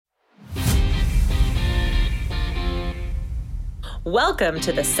Welcome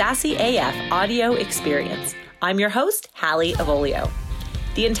to the Sassy AF audio experience. I'm your host, Hallie Avolio.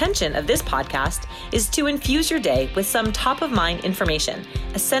 The intention of this podcast is to infuse your day with some top-of-mind information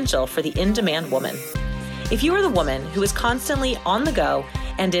essential for the in-demand woman. If you are the woman who is constantly on the go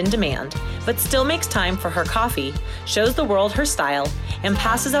and in demand, but still makes time for her coffee, shows the world her style, and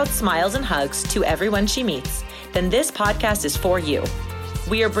passes out smiles and hugs to everyone she meets, then this podcast is for you.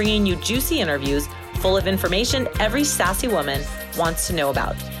 We are bringing you juicy interviews full of information every sassy woman wants to know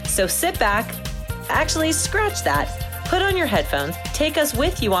about. So sit back, actually scratch that, put on your headphones, take us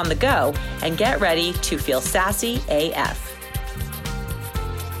with you on the go, and get ready to feel sassy AF.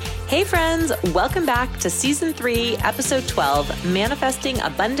 Hey friends, welcome back to Season 3, Episode 12, Manifesting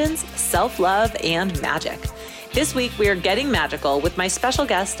Abundance, Self-Love, and Magic. This week we are getting magical with my special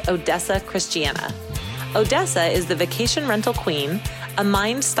guest, Odessa Christiana. Odessa is the vacation rental queen, a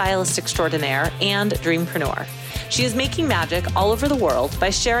mind stylist extraordinaire, and dreampreneur. She is making magic all over the world by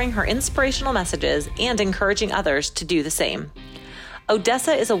sharing her inspirational messages and encouraging others to do the same.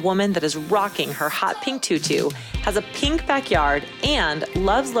 Odessa is a woman that is rocking her hot pink tutu, has a pink backyard, and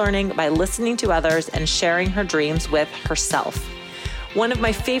loves learning by listening to others and sharing her dreams with herself. One of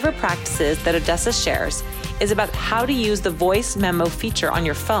my favorite practices that Odessa shares is about how to use the voice memo feature on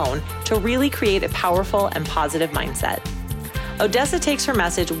your phone to really create a powerful and positive mindset. Odessa takes her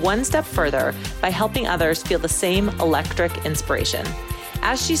message one step further by helping others feel the same electric inspiration.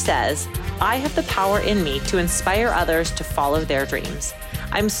 As she says, I have the power in me to inspire others to follow their dreams.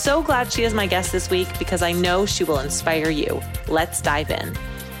 I'm so glad she is my guest this week because I know she will inspire you. Let's dive in.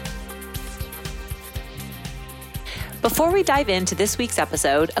 Before we dive into this week's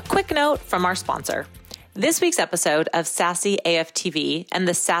episode, a quick note from our sponsor. This week's episode of Sassy AF TV and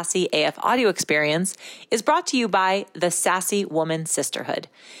the Sassy AF audio experience is brought to you by the Sassy Woman Sisterhood.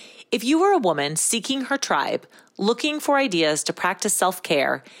 If you are a woman seeking her tribe, looking for ideas to practice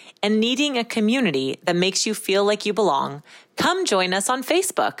self-care, and needing a community that makes you feel like you belong, come join us on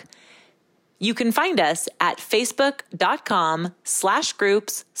Facebook. You can find us at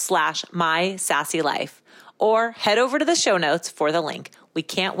facebook.com/groups/mysassylife or head over to the show notes for the link. We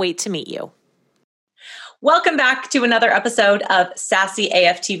can't wait to meet you. Welcome back to another episode of Sassy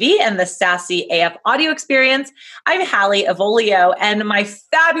AF TV and the Sassy AF audio experience. I'm Hallie Avolio, and my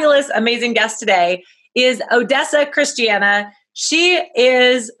fabulous, amazing guest today is Odessa Christiana. She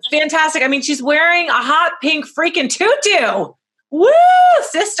is fantastic. I mean, she's wearing a hot pink freaking tutu. Woo,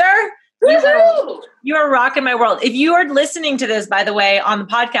 sister. You are rocking my world. If you are listening to this, by the way, on the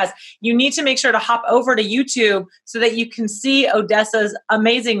podcast, you need to make sure to hop over to YouTube so that you can see Odessa's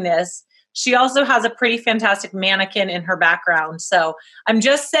amazingness. She also has a pretty fantastic mannequin in her background. So I'm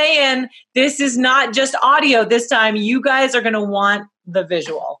just saying, this is not just audio this time. You guys are going to want the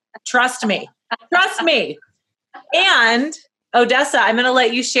visual. Trust me. Trust me. And Odessa, I'm going to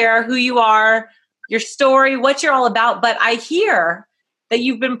let you share who you are, your story, what you're all about. But I hear that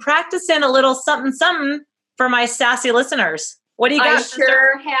you've been practicing a little something, something for my sassy listeners. What do you got? I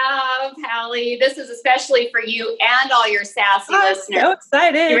sure have, Hallie. This is especially for you and all your sassy listeners. So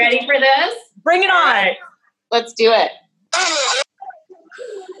excited. You ready for this? Bring it on. Right. Let's do it.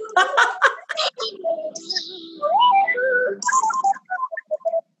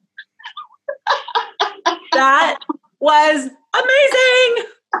 That was amazing.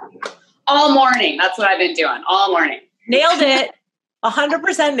 All morning. That's what I've been doing. All morning. Nailed it.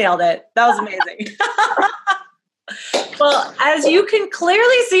 100% nailed it. That was amazing. Well, as you can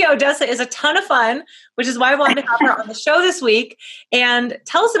clearly see, Odessa is a ton of fun, which is why I wanted to have her on the show this week. And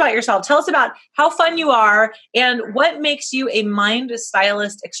tell us about yourself. Tell us about how fun you are and what makes you a mind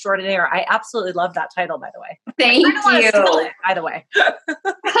stylist extraordinaire. I absolutely love that title, by the way. Thank you. By the way.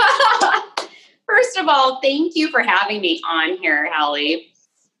 First of all, thank you for having me on here, Hallie.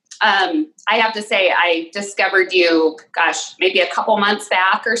 I have to say, I discovered you, maybe a couple months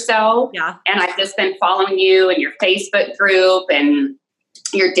back or so. Yeah. And I've just been following you and your Facebook group and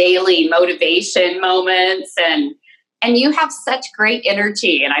your daily motivation moments. And you have such great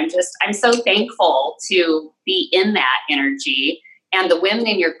energy. And I'm so thankful to be in that energy. And the women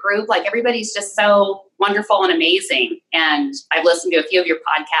in your group, like everybody's just so wonderful and amazing. And I've listened to a few of your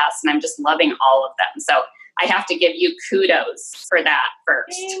podcasts and I'm just loving all of them. So I have to give you kudos for that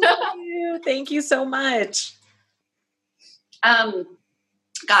first. Thank you so much.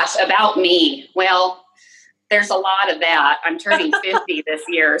 About me. Well, there's a lot of that. I'm turning 50 this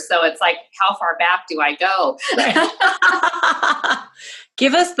year. So it's like, how far back do I go?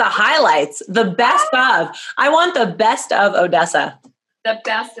 Give us the highlights, the best of. I want the best of Odessa. The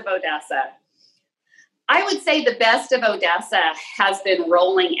best of Odessa. I would say the best of Odessa has been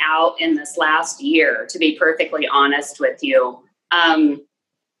rolling out in this last year, to be perfectly honest with you.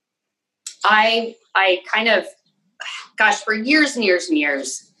 I kind of, gosh, for years and years and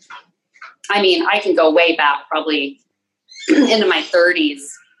years, I mean, I can go way back probably into my 30s.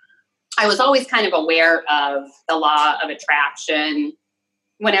 I was always kind of aware of the law of attraction.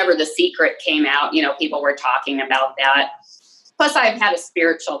 Whenever The Secret came out, people were talking about that. Plus, I've had a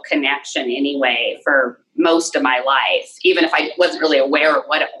spiritual connection anyway for most of my life, even if I wasn't really aware of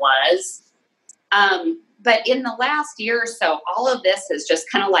what it was. But in the last year or so, all of this has just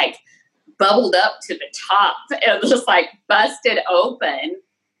kind of like bubbled up to the top and just like busted open.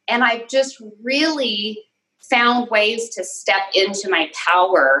 And I've just really found ways to step into my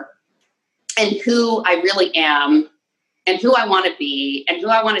power and who I really am and who I want to be and who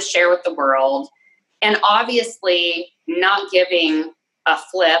I want to share with the world. And obviously not giving a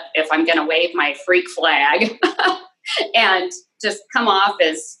flip if I'm going to wave my freak flag and just come off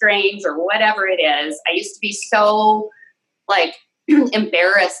as strange or whatever it is. I used to be so like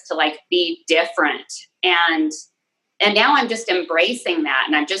embarrassed to like be different. And now I'm just embracing that.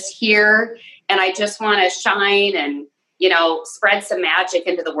 And I'm just here and I just want to shine and, spread some magic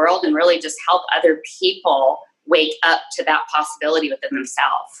into the world and really just help other people wake up to that possibility within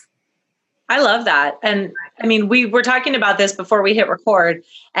themselves. I love that. And I mean, we were talking about this before we hit record.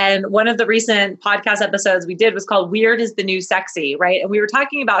 And one of the recent podcast episodes we did was called Weird is the New Sexy, right? And we were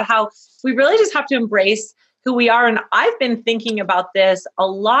talking about how we really just have to embrace who we are. And I've been thinking about this a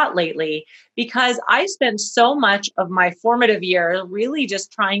lot lately because I spent so much of my formative years really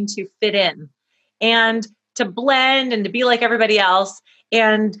just trying to fit in and to blend and to be like everybody else.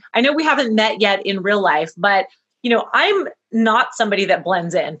 And I know we haven't met yet in real life, but I'm not somebody that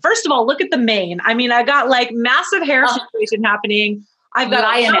blends in. First of all, look at the mane. I mean, I got like massive hair situation happening. I've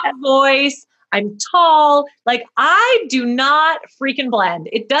got a loud voice. I'm tall. Like I do not freaking blend.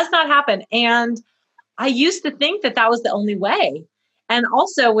 It does not happen. And I used to think that was the only way. And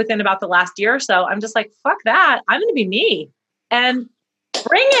also within about the last year or so, I'm just like, fuck that. I'm going to be me and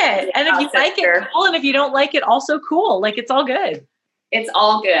bring it. And if you like it, cool. And if you don't like it, also cool. Like it's all good. It's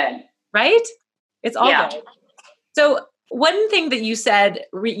all good. Right? It's all good. So one thing that you said,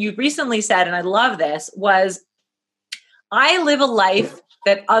 you recently said, and I love this, was I live a life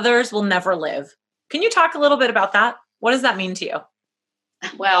that others will never live. Can you talk a little bit about that? What does that mean to you?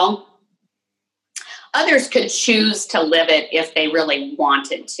 Well, others could choose to live it if they really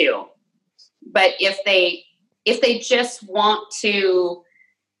wanted to. But if they just want to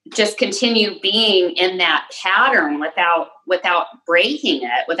just continue being in that pattern without breaking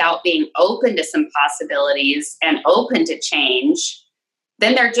it, without being open to some possibilities and open to change,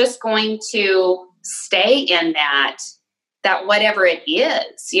 then they're just going to stay in that whatever it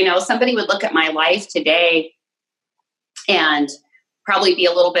is. Somebody would look at my life today and probably be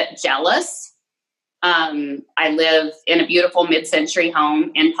a little bit jealous. I live in a beautiful mid-century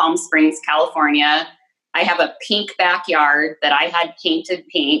home in Palm Springs, California. I have a pink backyard that I had painted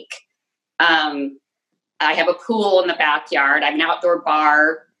pink. I have a pool in the backyard. I have an outdoor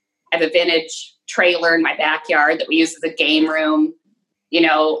bar. I have a vintage trailer in my backyard that we use as a game room.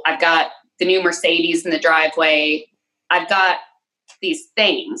 I've got the new Mercedes in the driveway. I've got these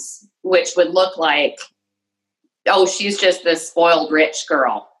things which would look like, oh, she's just this spoiled rich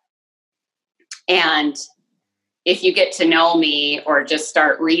girl. And if you get to know me or just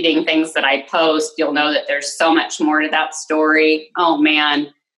start reading things that I post, you'll know that there's so much more to that story. Oh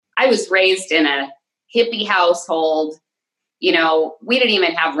man, I was raised in a hippie household. We didn't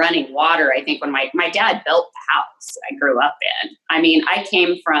even have running water. I think when my dad built the house I grew up in. I mean, I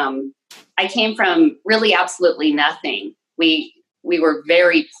came from really absolutely nothing. We were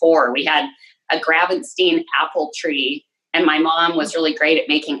very poor. We had a Gravenstein apple tree. And my mom was really great at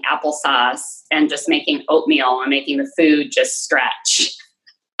making applesauce and just making oatmeal and making the food just stretch,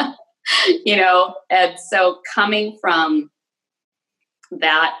 And so coming from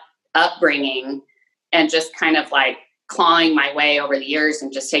that upbringing and just kind of like clawing my way over the years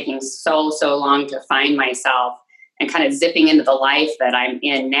and just taking so long to find myself and kind of zipping into the life that I'm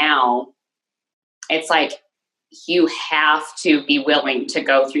in now, it's like, you have to be willing to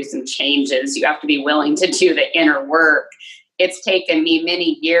go through some changes. You have to be willing to do the inner work. It's taken me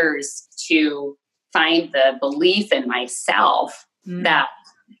many years to find the belief in myself that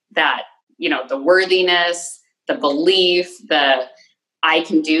the worthiness, the belief, the I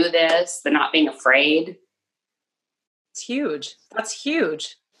can do this, the not being afraid. It's huge. That's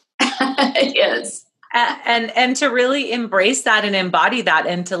huge. It is. And to really embrace that and embody that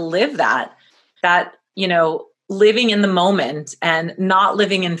and to live that, living in the moment and not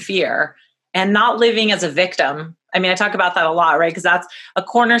living in fear and not living as a victim. I mean, I talk about that a lot, right? Because that's a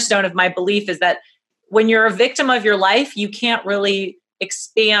cornerstone of my belief is that when you're a victim of your life, you can't really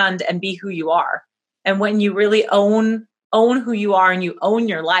expand and be who you are. And when you really own who you are and you own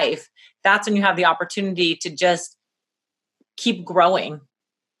your life, that's when you have the opportunity to just keep growing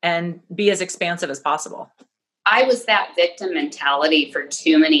and be as expansive as possible. I was that victim mentality for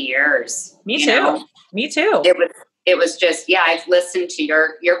too many years. Me too. Me too. It was just, yeah, I've listened to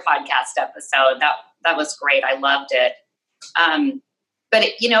your podcast episode. That was great. I loved it. But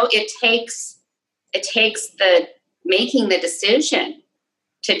it takes the making the decision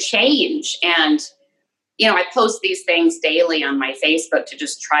to change. And, I post these things daily on my Facebook to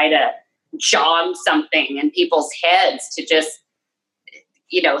just try to jog something in people's heads to just,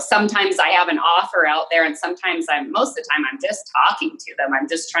 sometimes I have an offer out there, and sometimes most of the time I'm just talking to them. I'm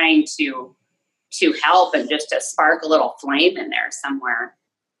just trying to help and just to spark a little flame in there somewhere.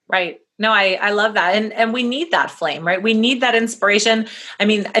 Right. No, I love that. And we need that flame, right? We need that inspiration. I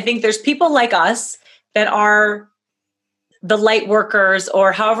mean, I think there's people like us that are the light workers,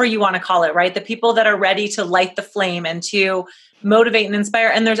 or however you want to call it, right? The people that are ready to light the flame and to motivate and inspire.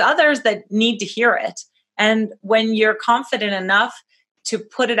 And there's others that need to hear it. And when you're confident enough to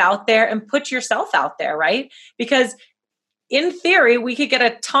put it out there and put yourself out there, right? Because in theory, we could get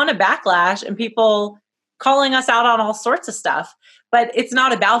a ton of backlash and people calling us out on all sorts of stuff, but it's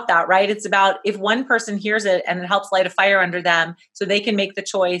not about that, right? It's about if one person hears it and it helps light a fire under them so they can make the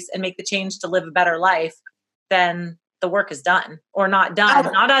choice and make the change to live a better life, then the work is done, or not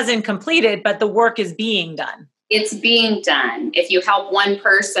done, not as in completed, but the work is being done. It's being done. If you help one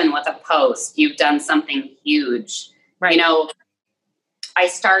person with a post, you've done something huge. Right. I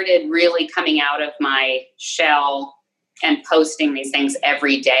started really coming out of my shell and posting these things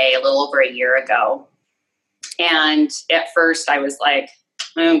every day a little over a year ago. And at first I was like,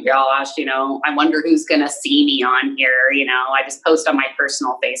 oh gosh, I wonder who's going to see me on here. I just post on my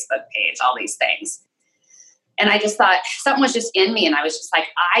personal Facebook page, all these things. And I just thought something was just in me. And I was just like,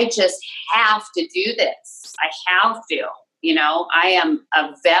 I just have to do this. I have to, I am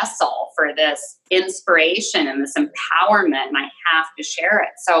a vessel for this inspiration and this empowerment, and I have to share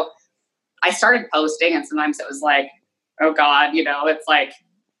it. So I started posting, and sometimes it was like, oh God, it's like,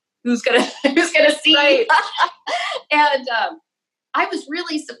 who's gonna see? Right. And I was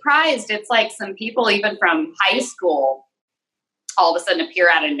really surprised. It's like some people even from high school all of a sudden appear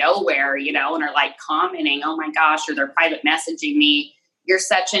out of nowhere, and are like commenting, oh my gosh, or they're private messaging me, you're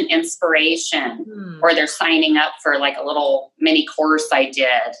such an inspiration, or they're signing up for like a little mini course I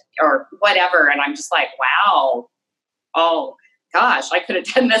did or whatever. And I'm just like, wow, oh gosh, I could have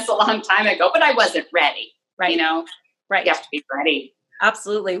done this a long time ago, but I wasn't ready. Right. Right. You have to be ready.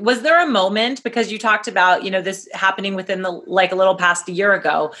 Absolutely. Was there a moment, because you talked about, this happening within a little past a year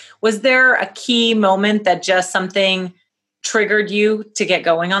ago, was there a key moment that just something triggered you to get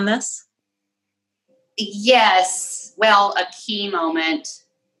going on this? Yes. Well, a key moment,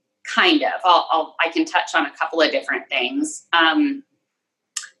 kind of. I can touch on a couple of different things. I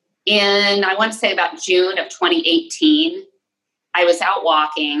want to say about June of 2018, I was out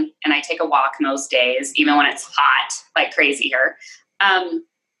walking, and I take a walk most days, even when it's hot, like crazy here.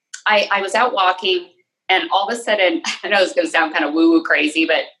 I was out walking, and all of a sudden, I know it's going to sound kind of woo-woo crazy,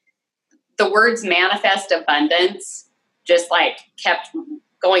 but the words manifest abundance just like kept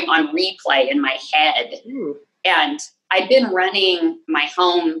going on replay in my head. Ooh. And I'd been running my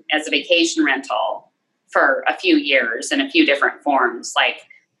home as a vacation rental for a few years in a few different forms. Like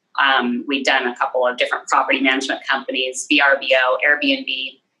we'd done a couple of different property management companies, VRBO,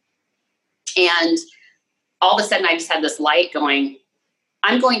 Airbnb. And all of a sudden I just had this light going,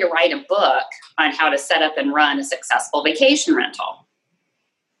 I'm going to write a book on how to set up and run a successful vacation rental.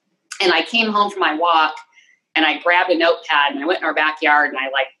 And I came home from my walk, and I grabbed a notepad, and I went in our backyard, and I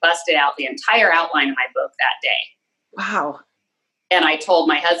busted out the entire outline of my book that day. Wow. And I told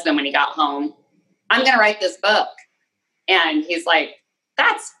my husband when he got home, I'm going to write this book. And he's like,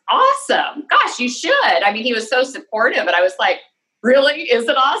 that's awesome. Gosh, you should. I mean, he was so supportive, and I was like, really? Is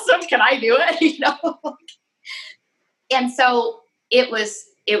it awesome? Can I do it? And so it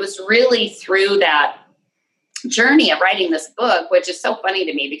was really through that journey of writing this book, which is so funny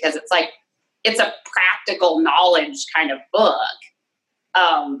to me because it's a practical knowledge kind of book.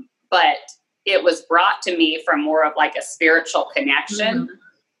 But it was brought to me from more of like a spiritual connection. Mm-hmm.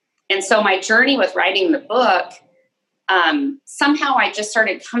 And so my journey with writing the book, somehow I just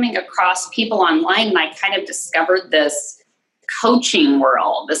started coming across people online, and I kind of discovered this coaching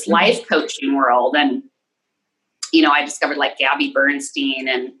world, this mm-hmm. life coaching world. And, I discovered like Gabby Bernstein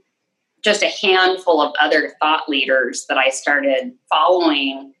and just a handful of other thought leaders that I started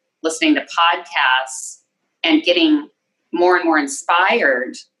following, listening to podcasts, and getting more and more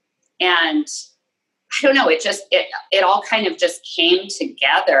inspired. And I don't know, it all kind of just came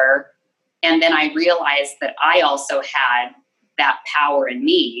together. And then I realized that I also had that power in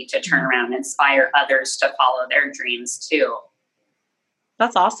me to turn around and inspire others to follow their dreams too.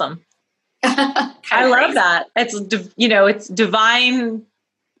 That's awesome. I love that. It's divine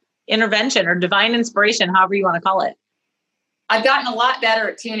intervention or divine inspiration, however you want to call it. I've gotten a lot better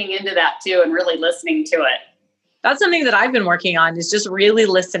at tuning into that too and really listening to it. That's something that I've been working on, is just really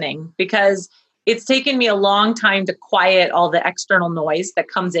listening, because it's taken me a long time to quiet all the external noise that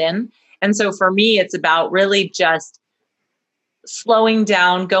comes in. And so for me, it's about really just slowing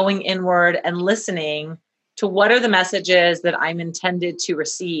down, going inward and listening to what are the messages that I'm intended to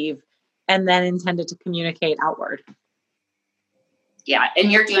receive and then intended to communicate outward. Yeah.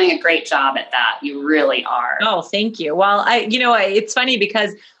 And you're doing a great job at that. You really are. Oh, thank you. Well, it's funny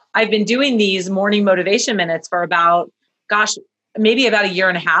because I've been doing these morning motivation minutes for maybe about a year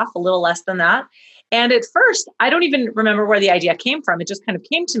and a half, a little less than that. And at first, I don't even remember where the idea came from. It just kind of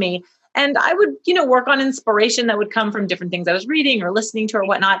came to me. And I would, work on inspiration that would come from different things I was reading or listening to or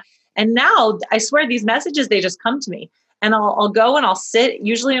whatnot. And now I swear these messages, they just come to me, and I'll go and I'll sit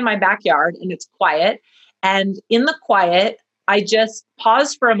usually in my backyard, and it's quiet. And in the quiet, I just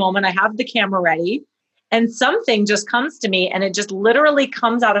pause for a moment. I have the camera ready, and something just comes to me, and it just literally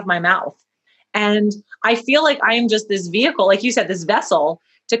comes out of my mouth. And I feel like I am just this vehicle, like you said, this vessel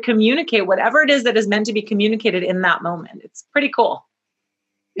to communicate whatever it is that is meant to be communicated in that moment. It's pretty cool.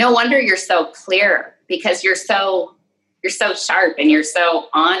 No wonder you're so clear, because you're so sharp and you're so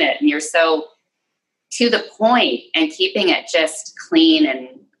on it and you're so to the point and keeping it just clean and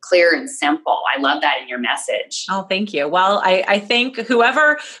clear and simple. I love that in your message. Oh, thank you. Well, I think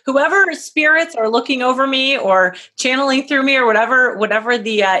whoever spirits are looking over me or channeling through me or whatever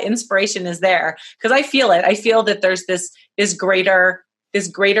the inspiration is there, because I feel it. I feel that there's this greater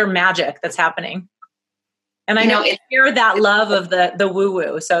magic that's happening. And I know hear that love of the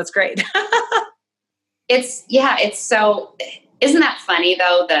woo-woo. So it's great. It's so, isn't that funny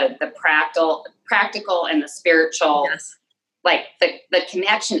though? The practical and the spiritual, yes. Like the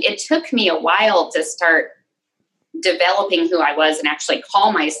connection. It took me a while to start developing who I was and actually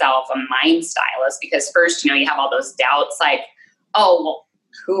call myself a mind stylist, because first, you have all those doubts like, oh, well,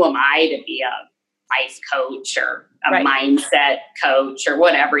 who am I to be a life coach or a mindset coach or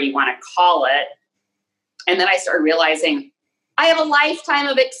whatever you want to call it. And then I started realizing I have a lifetime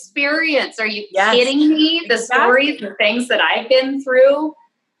of experience. Are you kidding me? The stories and things that I've been through,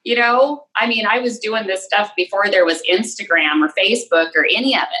 I was doing this stuff before there was Instagram or Facebook or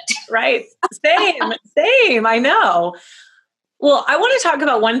any of it. Right. Same. I know. Well, I want to talk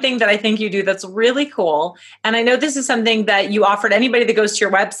about one thing that I think you do that's really cool. And I know this is something that you offer to anybody that goes to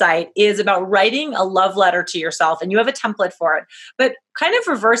your website, is about writing a love letter to yourself. And you have a template for it, but kind of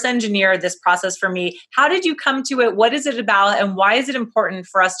reverse engineer this process for me. How did you come to it? What is it about? And why is it important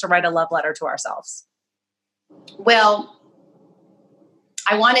for us to write a love letter to ourselves? Well,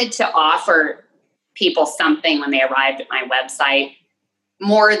 I wanted to offer people something when they arrived at my website,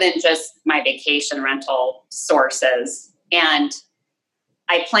 more than just my vacation rental sources. And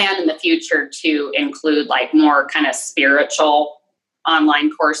I plan in the future to include like more kind of spiritual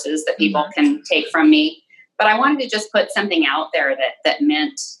online courses that people can take from me. But I wanted to just put something out there that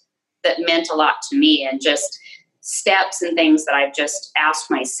meant a lot to me, and just steps and things that I've just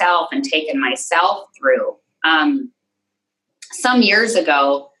asked myself and taken myself through. Some years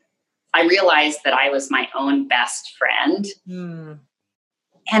ago, I realized that I was my own best friend.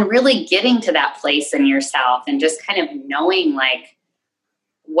 And really getting to that place in yourself and just kind of knowing like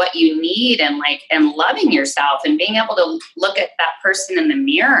what you need and loving yourself and being able to look at that person in the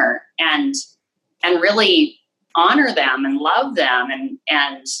mirror and really honor them and love them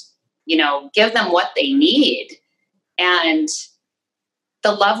and give them what they need. And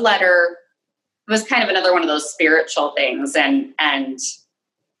the love letter was kind of another one of those spiritual things. And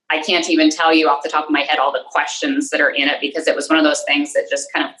I can't even tell you off the top of my head all the questions that are in it, because it was one of those things that just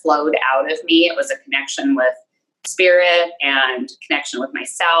kind of flowed out of me. It was a connection with spirit and connection with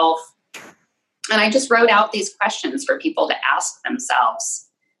myself. And I just wrote out these questions for people to ask themselves,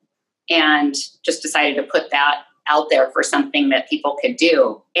 and just decided to put that out there for something that people could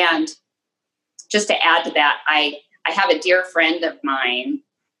do. And just to add to that, I have a dear friend of mine,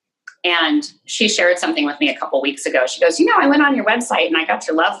 and she shared something with me a couple weeks ago. She goes, I went on your website and I got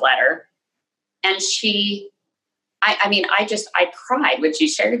your love letter. And I cried when she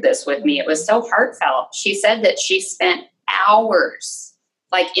shared this with me. It was so heartfelt. She said that she spent hours,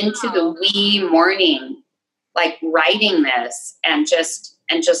 like into the wee morning, like writing this and just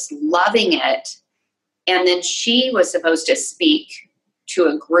loving it. And then she was supposed to speak to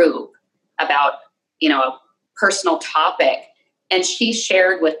a group about, a personal topic. And she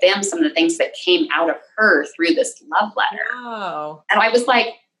shared with them some of the things that came out of her through this love letter. Oh. And I was like,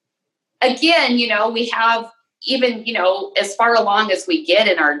 again, we have even, as far along as we get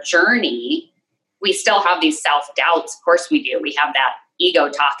in our journey, we still have these self-doubts. Of course we do. We have that ego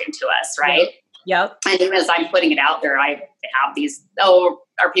talking to us, right? Yep. And even as I'm putting it out there, I have these,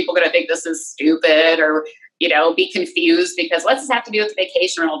 are people going to think this is stupid or, be confused because what's this have to do with the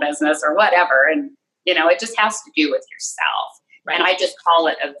vacation rental business or whatever? And, it just has to do with yourself. Right. And I just call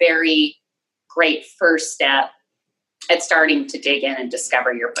it a very great first step at starting to dig in and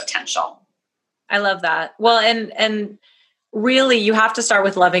discover your potential. I love that. Well, and really you have to start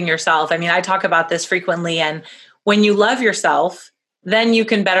with loving yourself. I mean, I talk about this frequently, and when you love yourself, then you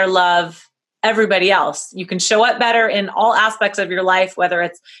can better love everybody else. You can show up better in all aspects of your life, whether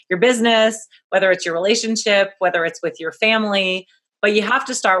it's your business, whether it's your relationship, whether it's with your family, but you have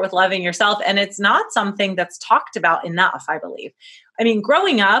to start with loving yourself. And it's not something that's talked about enough, I believe. I mean,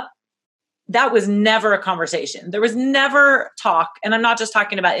 growing up, that was never a conversation. There was never talk. And I'm not just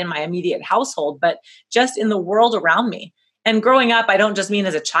talking about in my immediate household, but just in the world around me. And growing up, I don't just mean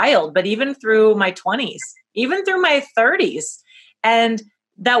as a child, but even through my 20s, even through my 30s. And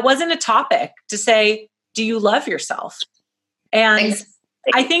that wasn't a topic to say, do you love yourself? And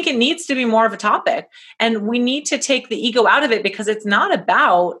I think it needs to be more of a topic, and we need to take the ego out of it because it's not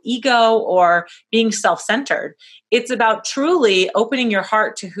about ego or being self-centered. It's about truly opening your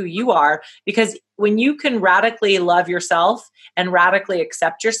heart to who you are, because when you can radically love yourself and radically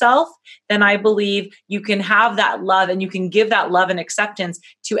accept yourself, then I believe you can have that love and you can give that love and acceptance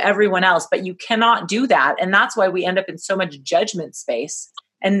to everyone else, but you cannot do that. And that's why we end up in so much judgment space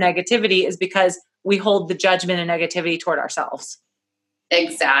and negativity, is because we hold the judgment and negativity toward ourselves.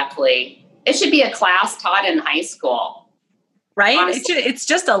 Exactly. It should be a class taught in high school. Right? It's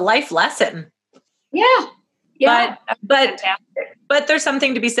just a life lesson. Yeah. But there's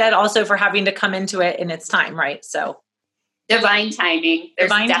something to be said also for having to come into it in its time, right? So divine timing. There's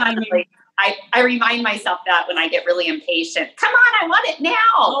divine timing. I remind myself that when I get really impatient. Come on, I want it now.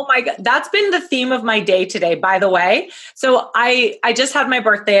 Oh my God. That's been the theme of my day today, by the way. So I just had my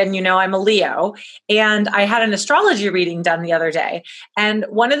birthday, and I'm a Leo, and I had an astrology reading done the other day. And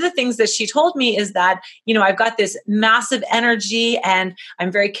one of the things that she told me is that, I've got this massive energy and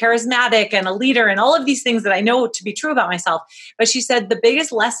I'm very charismatic and a leader and all of these things that I know to be true about myself. But she said, the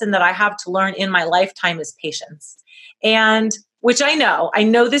biggest lesson that I have to learn in my lifetime is patience. And which I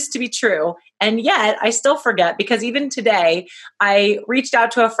know this to be true. And yet I still forget, because even today I reached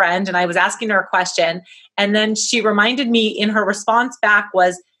out to a friend and I was asking her a question. And then she reminded me in her response back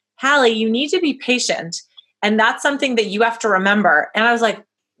was, Hallie, you need to be patient. And that's something that you have to remember. And I was like,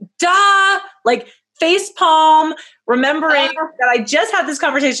 duh, like face palm, remembering that I just had this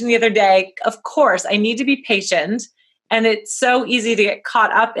conversation the other day. Of course, I need to be patient. And it's so easy to get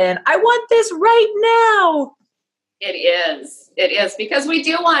caught up in, I want this right now. It is because we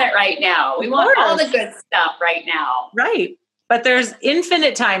do want it right now. We want all the good stuff right now. Right. But there's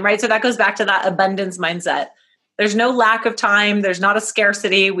infinite time, right? So that goes back to that abundance mindset. There's no lack of time. There's not a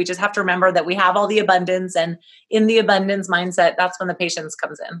scarcity. We just have to remember that we have all the abundance, and in the abundance mindset, that's when the patience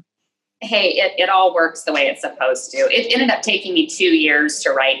comes in. Hey, it all works the way it's supposed to. It ended up taking me 2 years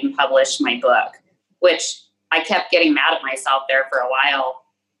to write and publish my book, which I kept getting mad at myself there for a while.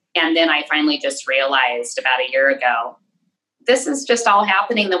 And then I finally just realized about a year ago, this is just all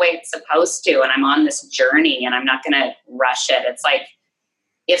happening the way it's supposed to. And I'm on this journey and I'm not going to rush it. It's like,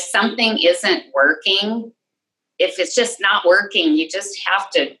 if something isn't working, if it's just not working, you just have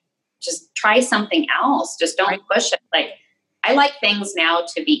to just try something else. Just don't push it. Like, I like things now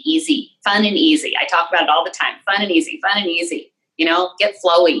to be easy, fun and easy. I talk about it all the time. Fun and easy, get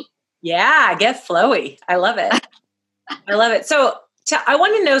flowy. Yeah, get flowy. I love it. I love it. So I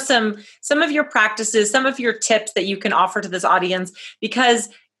want to know some of your practices, some of your tips that you can offer to this audience, because,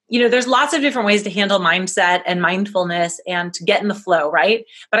 there's lots of different ways to handle mindset and mindfulness and to get in the flow, right?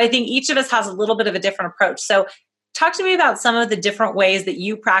 But I think each of us has a little bit of a different approach. So talk to me about some of the different ways that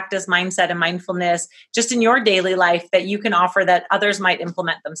you practice mindset and mindfulness just in your daily life that you can offer that others might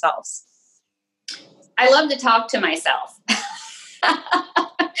implement themselves. I love to talk to myself.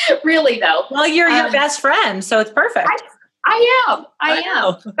 Really, though. Well, you're your best friend, so it's perfect. I am.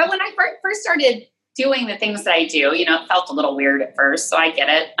 But when I first started doing the things that I do, it felt a little weird at first. So I get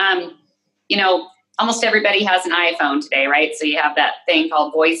it. Almost everybody has an iPhone today, right? So you have that thing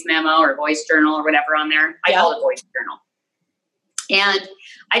called voice memo or voice journal or whatever on there. I call it voice journal. And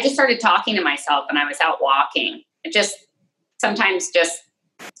I just started talking to myself when I was out walking. It just sometimes just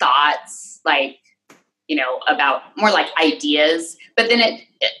thoughts like, about more like ideas, but then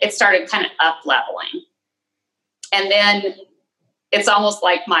it started kind of up leveling. And then it's almost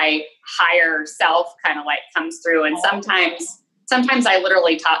like my higher self kind of like comes through. And sometimes I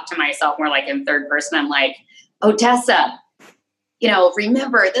literally talk to myself more like in third person. I'm like, Odessa,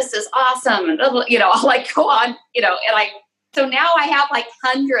 remember, this is awesome. And, I'll like go on, so now I have like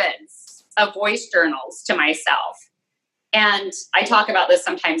hundreds of voice journals to myself. And I talk about this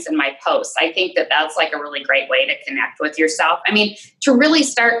sometimes in my posts. I think that that's like a really great way to connect with yourself. I mean, to really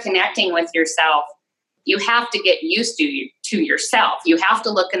start connecting with yourself, you have to get used to yourself. You have to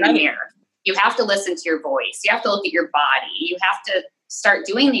look in the mirror. You have to listen to your voice. You have to look at your body. You have to start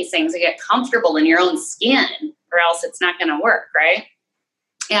doing these things and get comfortable in your own skin, or else it's not going to work, right?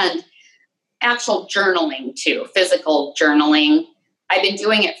 And actual journaling too, physical journaling. I've been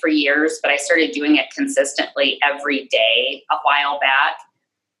doing it for years, but I started doing it consistently every day a while back.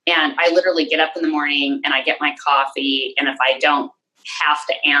 And I literally get up in the morning and I get my coffee. And if I don't have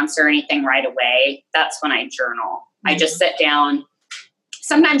to answer anything right away, that's when I journal. I just sit down.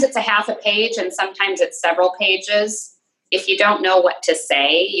 Sometimes it's a half a page and sometimes it's several pages. If you don't know what to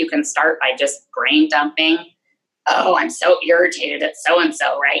say, you can start by just brain dumping. Oh, I'm so irritated at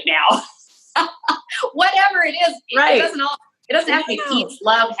so-and-so right now. Whatever it is. Right. It doesn't have to be peace,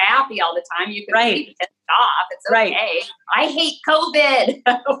 love, happy all the time. You can be pissed off. It's okay. Right. I hate COVID.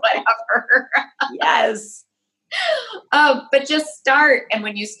 Whatever. Yes. But just start. And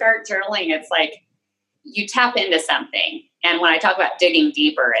when you start journaling, it's like you tap into something. And when I talk about digging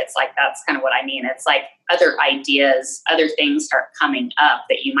deeper, it's like that's kind of what I mean. It's like other ideas, other things start coming up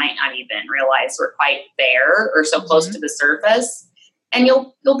that you might not even realize were quite there or so close to the surface. And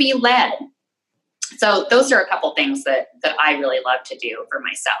you'll be led. So those are a couple things that I really love to do for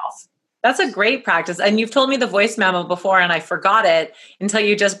myself. That's a great practice. And you've told me the voice memo before and I forgot it until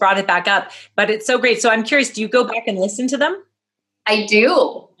you just brought it back up. But it's so great. So I'm curious, do you go back and listen to them? I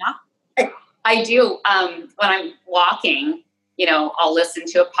do. Yeah. I do. When I'm walking, I'll listen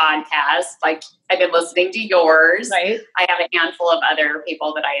to a podcast. Like I've been listening to yours. Right. I have a handful of other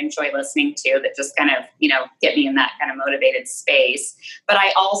people that I enjoy listening to that just kind of, get me in that kind of motivated space. But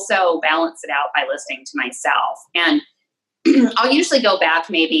I also balance it out by listening to myself. And I'll usually go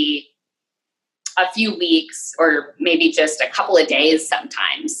back maybe a few weeks or maybe just a couple of days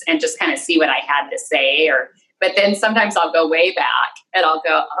sometimes and just kind of see what I had to say. But then sometimes I'll go way back and I'll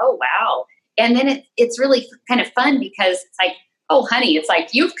go, oh, wow. And then it's really kind of fun because it's like, oh, honey, it's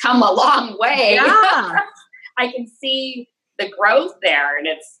like you've come a long way. Yeah. I can see the growth there. And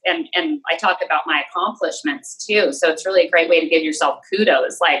I talk about my accomplishments too. So it's really a great way to give yourself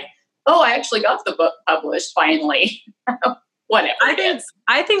kudos. Like, oh, I actually got the book published finally. Whatever.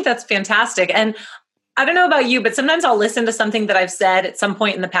 I think that's fantastic. And I don't know about you, but sometimes I'll listen to something that I've said at some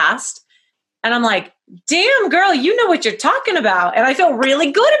point in the past. And I'm like, damn, girl, you know what you're talking about. And I feel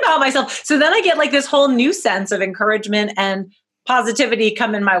really good about myself. So then I get like this whole new sense of encouragement and positivity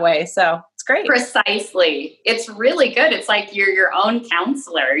coming my way. So it's great. Precisely. It's really good. It's like you're your own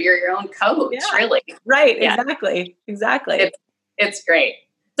counselor. You're your own coach, really. Right. Yeah. Exactly. It's great.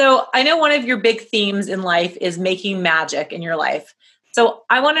 So I know one of your big themes in life is making magic in your life. So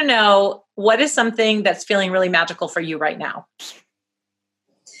I want to know, what is something that's feeling really magical for you right now?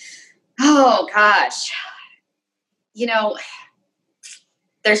 Oh gosh.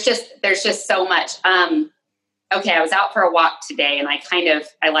 There's just so much. Okay. I was out for a walk today and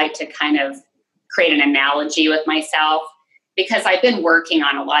I like to kind of create an analogy with myself because I've been working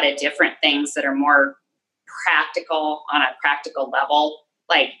on a lot of different things that are more practical on a practical level,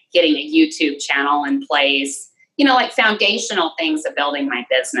 like getting a YouTube channel in place, like foundational things of building my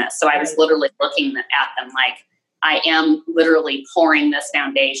business. So I was literally looking at them like, I am literally pouring this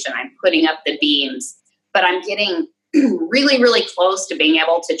foundation. I'm putting up the beams, but I'm getting really, really close to being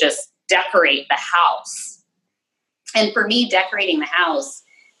able to just decorate the house. And for me, decorating the house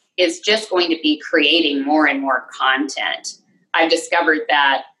is just going to be creating more and more content. I've discovered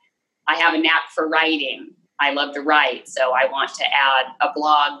that I have a knack for writing. I love to write. So I want to add a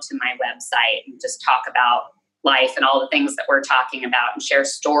blog to my website and just talk about life and all the things that we're talking about and share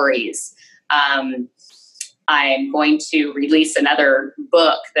stories. I'm going to release another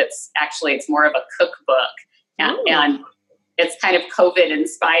book that's it's more of a cookbook. And it's kind of COVID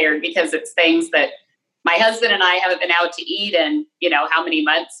inspired because it's things that my husband and I haven't been out to eat in, how many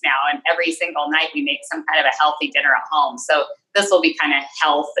months now. And every single night we make some kind of a healthy dinner at home. So this will be kind of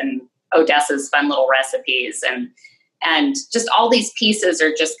health and Odessa's fun little recipes. And just all these pieces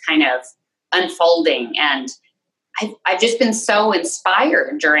are just kind of unfolding. And I've just been so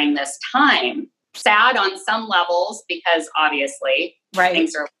inspired during this time. Sad on some levels because obviously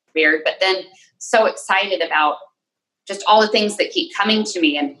things are weird, but then so excited about just all the things that keep coming to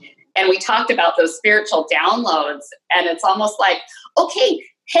me. And we talked about those spiritual downloads, and it's almost like, okay,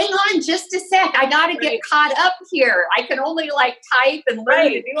 hang on just a sec. I got to get caught up here. I can only like type and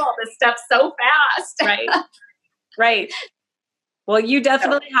learn to do all this stuff so fast. Right. Right. Well, you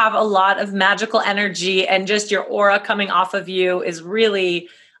definitely have a lot of magical energy, and just your aura coming off of you is really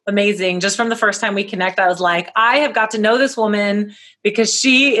amazing. Just from the first time we connect, I was like, I have got to know this woman because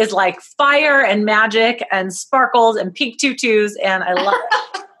she is like fire and magic and sparkles and pink tutus, and I love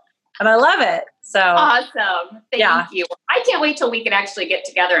it. And I love it. So awesome. Thank you. I can't wait till we can actually get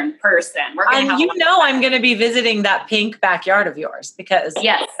together in person. We're going to have I'm going to be visiting that pink backyard of yours because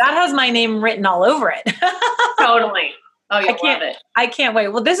that has my name written all over it. Totally. Oh, you love it. I can't wait.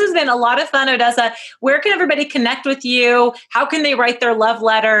 Well, this has been a lot of fun, Odessa. Where can everybody connect with you? How can they write their love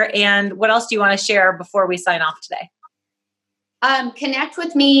letter? And what else do you want to share before we sign off today? Connect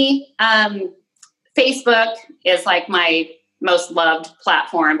with me. Facebook is like my most loved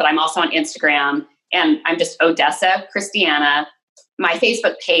platform, but I'm also on Instagram, and I'm just Odessa Christiana. My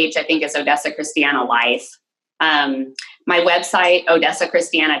Facebook page, I think, is Odessa Christiana Life. My website,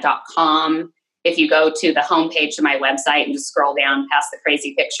 odessachristiana.com. If you go to the homepage of my website and just scroll down past the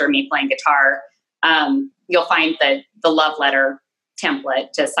crazy picture of me playing guitar, you'll find the love letter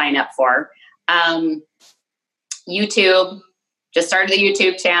template to sign up for. YouTube, just started the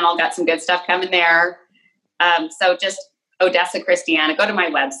YouTube channel, got some good stuff coming there. So just Odessa Christiana, go to my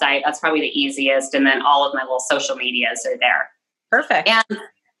website. That's probably the easiest. And then all of my little social medias are there. Perfect. And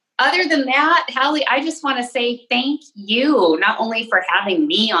other than that, Hallie, I just want to say thank you, not only for having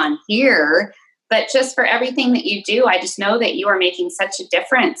me on here, but just for everything that you do. I just know that you are making such a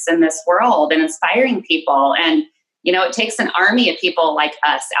difference in this world and inspiring people. And, you know, it takes an army of people like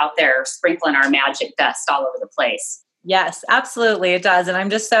us out there sprinkling our magic dust all over the place. Yes, absolutely. It does. And I'm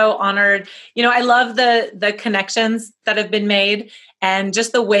just so honored. You know, I love the connections that have been made and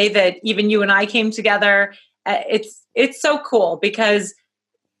just the way that even you and I came together. It's so cool because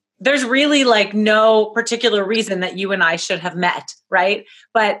there's really like no particular reason that you and I should have met, right?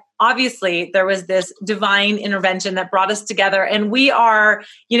 But obviously there was this divine intervention that brought us together, and we are,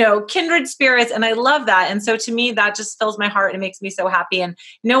 you know, kindred spirits. And I love that. And so to me, that just fills my heart and makes me so happy. And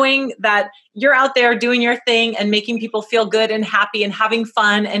knowing that you're out there doing your thing and making people feel good and happy and having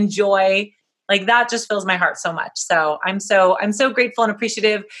fun and joy, like that just fills my heart so much. So I'm so grateful and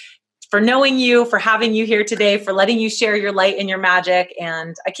appreciative for knowing you, for having you here today, for letting you share your light and your magic.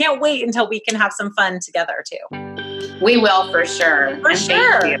 And I can't wait until we can have some fun together too. We will for sure. For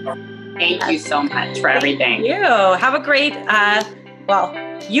sure. Thank you so much for everything. Thank you. Have a great,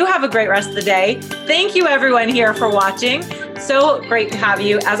 you have a great rest of the day. Thank you everyone here for watching. So great to have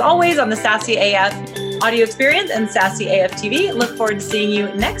you as always on the Sassy AF audio experience and Sassy AF TV. Look forward to seeing you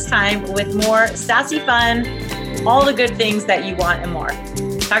next time with more sassy fun, all the good things that you want and more.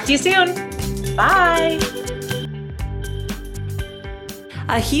 Talk to you soon. Bye.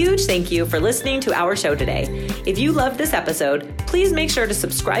 A huge thank you for listening to our show today. If you loved this episode, please make sure to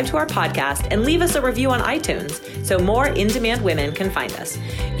subscribe to our podcast and leave us a review on iTunes so more in-demand women can find us.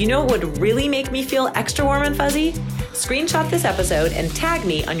 You know what would really make me feel extra warm and fuzzy? Screenshot this episode and tag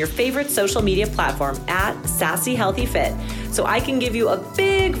me on your favorite social media platform at Sassy Healthy Fit so I can give you a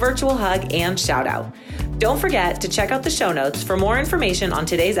big virtual hug and shout out. Don't forget to check out the show notes for more information on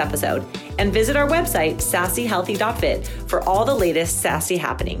today's episode and visit our website, sassyhealthy.fit, for all the latest sassy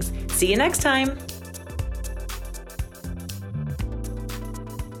happenings. See you next time.